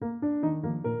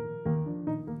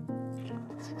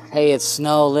Hey, it's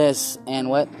Snowless and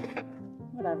what?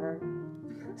 Whatever.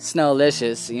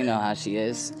 Snowlicious, you know how she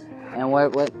is. And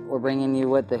what we're bringing you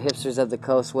what the hipsters of the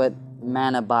coast, what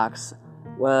mana box.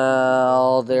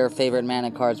 Well, their favorite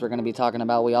mana cards we're going to be talking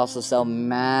about. We also sell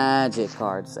magic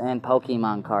cards and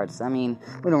Pokemon cards. I mean,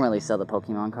 we don't really sell the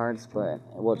Pokemon cards, but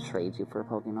we'll trade you for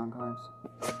Pokemon cards.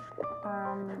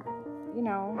 You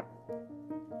know,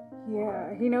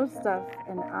 yeah, he knows stuff,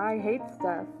 and I hate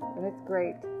stuff, and it's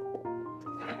great.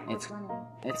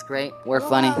 It's great. We're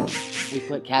funny. We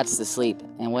put cats to sleep,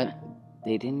 and what?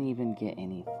 They didn't even get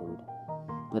any food,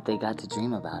 but they got to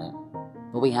dream about it.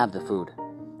 But we have the food.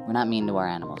 We're not mean to our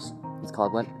animals. It's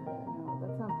called what? No,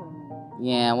 that sounds kind of mean.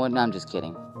 Yeah, well, no, I'm just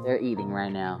kidding. They're eating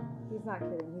right now. He's not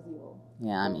kidding, he's evil.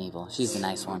 Yeah, I'm evil. She's the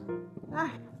nice one.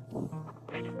 Ah.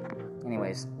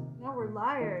 Anyways. No, we're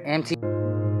liars. MT.